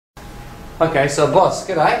Okay, so boss,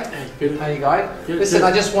 g'day. Good. How you going? Good, Listen,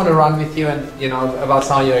 good. I just want to run with you and about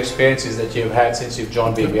some of your experiences that you've had since you've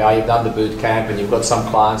joined BBI. You've done the boot camp and you've got some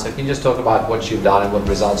clients. So can you just talk about what you've done and what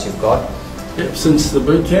results you've got? Yep, since the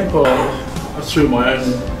boot camp, I through my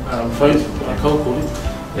own phone, cold calling,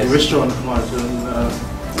 a restaurant client in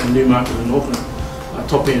Newmarket in Auckland, a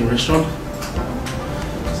top end restaurant.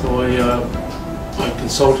 So I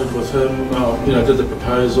consulted with him, did the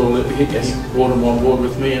proposal. He brought him on board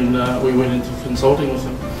with me, and we went into consulting with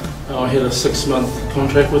him. I had a 6-month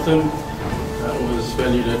contract with him. It was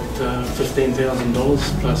valued at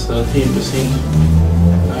 $15,000 plus a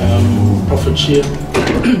 10% profit share.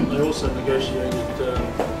 I also negotiated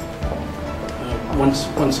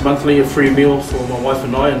once monthly a free meal for my wife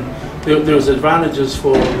and I, and there was advantages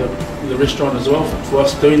for the restaurant as well for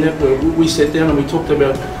us doing that, where we sat down and we talked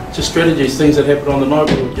about just strategies, things that happened on the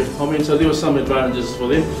night. We would give comments, so there were some advantages for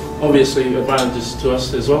them, obviously advantages to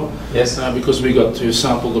us as well. Yes. Because we got to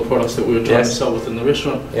sample the products that we were trying to sell within the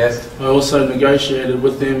restaurant. Yes. I also negotiated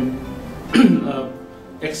with them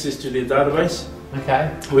access to their database.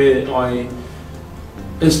 Okay. Where I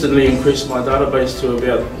instantly increased my database to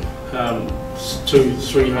about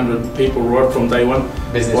 200-300 people right from day one.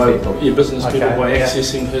 Business people. Yeah, business people by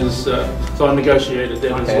accessing his. So I negotiated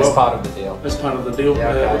that as well. As part of the deal. As part of the deal.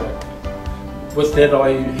 Yeah, with that,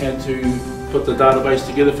 I had to put the database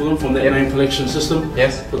together for them from that name collection system.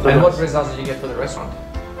 Yes. And what results did you get for the restaurant?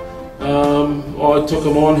 I took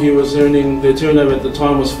him on. He was earning, their turnover at the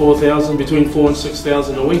time was between 4,000 and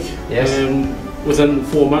 6,000 a week. Yes. And within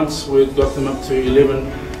 4 months, we'd got them up to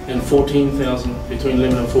 11 and 14,000, between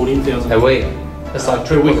 11 and 14,000 a week. That's like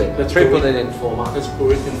tripled it. That's tripled it in 4 months. That's per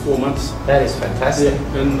week in 4 months. That is fantastic.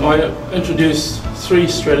 Yeah. And I introduced 3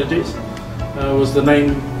 strategies. It was the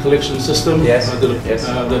name collection system. Yes.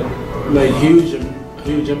 That made huge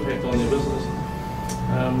impact on their business.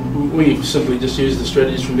 We simply just used the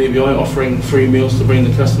strategies from BBI, offering free meals to bring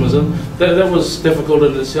the customers in. That was difficult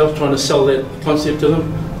in itself, trying to sell that concept to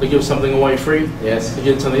them, to give something away free, to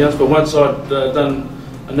get something else. But once I'd done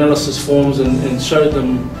analysis forms and showed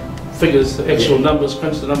them figures, the actual numbers,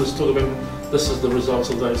 crunched the numbers, talk about this is the results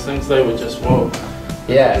of those things, they were just, whoa.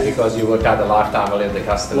 Yeah, because you worked out the lifetime value of the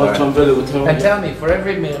customer. Lifetime value of the customer. And tell me, for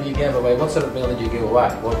every meal you gave away, what sort of meal did you give away?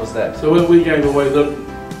 What was that? So when we gave away the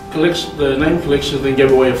name collection, then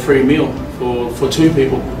gave away a free meal for 2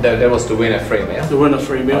 people. That was to win a free meal? To win a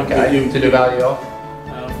free meal. Okay, to the value of?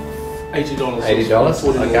 $80. $80?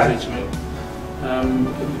 $40 each meal.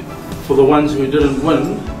 For the ones who didn't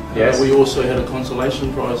win, we also had a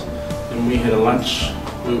consolation prize, and we had a lunch.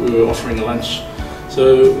 We were offering a lunch.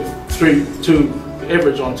 So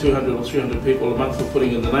average on 200 or 300 people a month were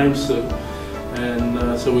putting in the names. So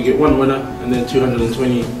we get 1 winner and then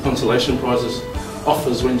 220 consolation prizes.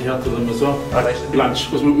 Offers went out to them as well. Lunch,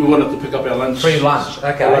 because we wanted to pick up our lunch. Free lunch,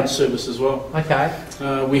 okay. Our lunch service as well. Okay.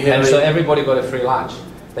 So everybody got a free lunch.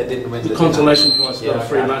 They didn't win the consolation prize, got a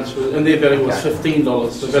free lunch, and their value was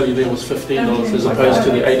 $15. The value there was $15 as opposed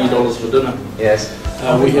to the $80 for dinner. Yes.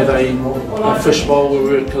 We had a fish bowl where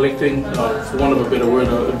we were collecting, for want of a better word,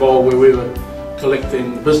 a bowl where we were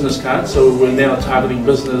collecting business cards. So we're now targeting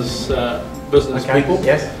business people.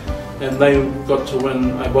 Yes. And they got to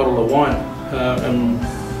win a bottle of wine.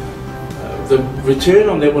 The return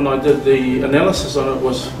on that, when I did the analysis on it,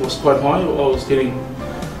 was quite high. I was getting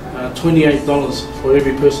 $28 for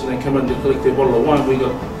every person that came in to collect their bottle of wine. We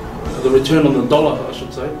got the return on the dollar, I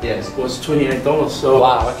should say, was $28. So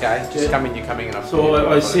wow, okay. You're coming in. So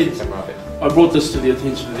I said, I brought this to the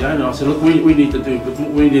attention of the owner. I said, look, we need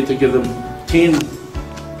to give them 10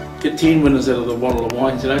 winners out of the bottle of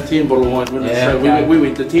wine. 10 bottle of wine winners. Yeah, so we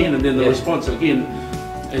went to 10, and then the response again,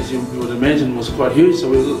 as you would imagine, was quite huge. So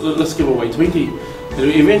let's give away 20. And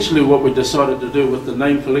eventually, what we decided to do with the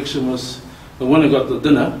name collection was the winner got the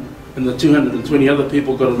dinner, and the 220 other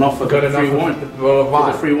people got an offer for free wine.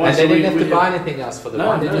 And they didn't have to buy anything else for the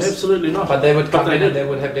wine? No, absolutely not. But they would come in and they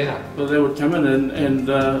would have dinner? Well, they would come in, and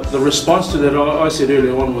the response to that, I said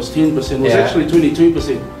earlier on, was 10%, was actually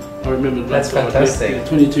 22%. I remember. That's fantastic.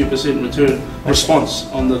 22% return response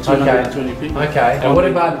on the 220 people. Okay, and what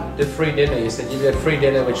about the free dinner? You said you did a free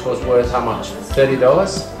dinner which was worth how much? $30?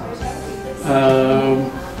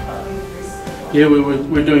 Yeah,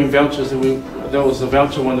 we're doing vouchers, and that was the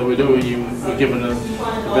voucher one that we do, where you were given a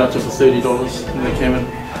voucher for $30 and they came in.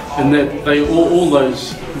 And that all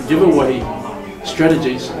those giveaway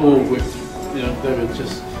strategies all worked. They were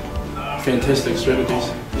just fantastic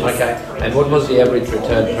strategies. Okay, and what was the average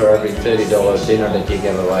return per every $30 dinner that you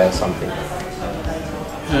gave away or something?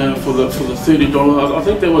 For the $30, I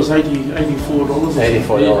think that was $84.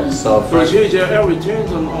 $84. So it was huge. Our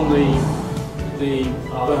returns on the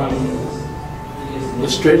the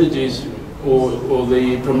strategies or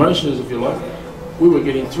the promotions, if you like, we were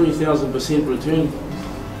getting 3,000% return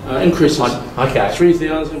increases. Okay.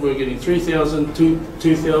 3,000, we were getting 3,000,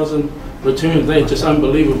 2,000 return. They're just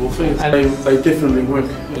unbelievable things. And they definitely work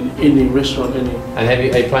in any restaurant. And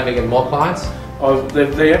are you planning to get more clients?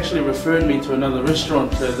 They actually referred me to another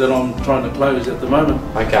restaurant that I'm trying to close at the moment.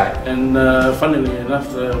 Okay. And funnily enough,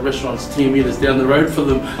 the restaurant's 10 metres down the road for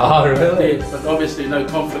them. Oh, really? Yeah, but obviously no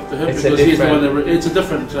conflict to him It's because he's the one that it's a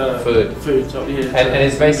different food. So, yeah, and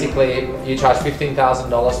it's basically you charge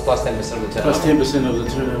 $15,000 plus 10% of the turnover. Plus 10% of the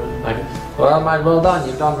turnover. Okay. Well, mate, well done.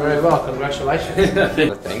 You've done very well. Congratulations.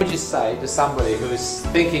 What would you say to somebody who's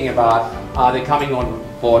thinking about are they coming on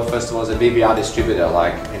board first of all as a BBR distributor,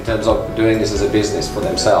 like in terms of doing this as a business for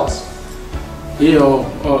themselves? Yeah,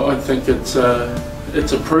 I think it's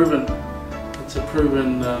a proven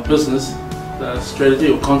business strategy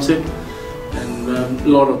or concept, and a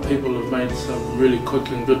lot of people have made some really quick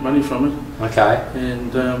and good money from it. Okay.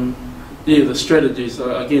 And yeah, the strategies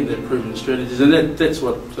again, they're proven strategies, and that's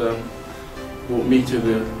what brought me to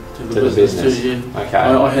the business too. Yeah. Okay.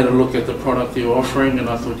 I had a look at the product they were offering, and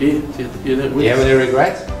I thought, yeah, that works. Do you have any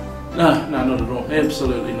regrets? No, not at all.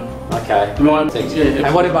 Absolutely not. Okay. Yeah,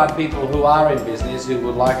 and what about people who are in business who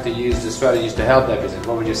would like to use the strategies to help their business?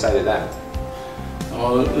 What would you say to them?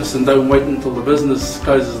 Oh, listen, don't wait until the business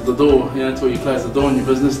closes the door. You know, until you close the door in your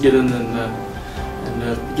business, get in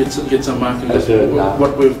and get some marketing.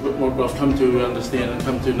 What I've come to understand and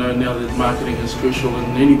come to know now that marketing is crucial in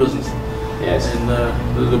any business. Yes. And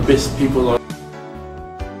the best people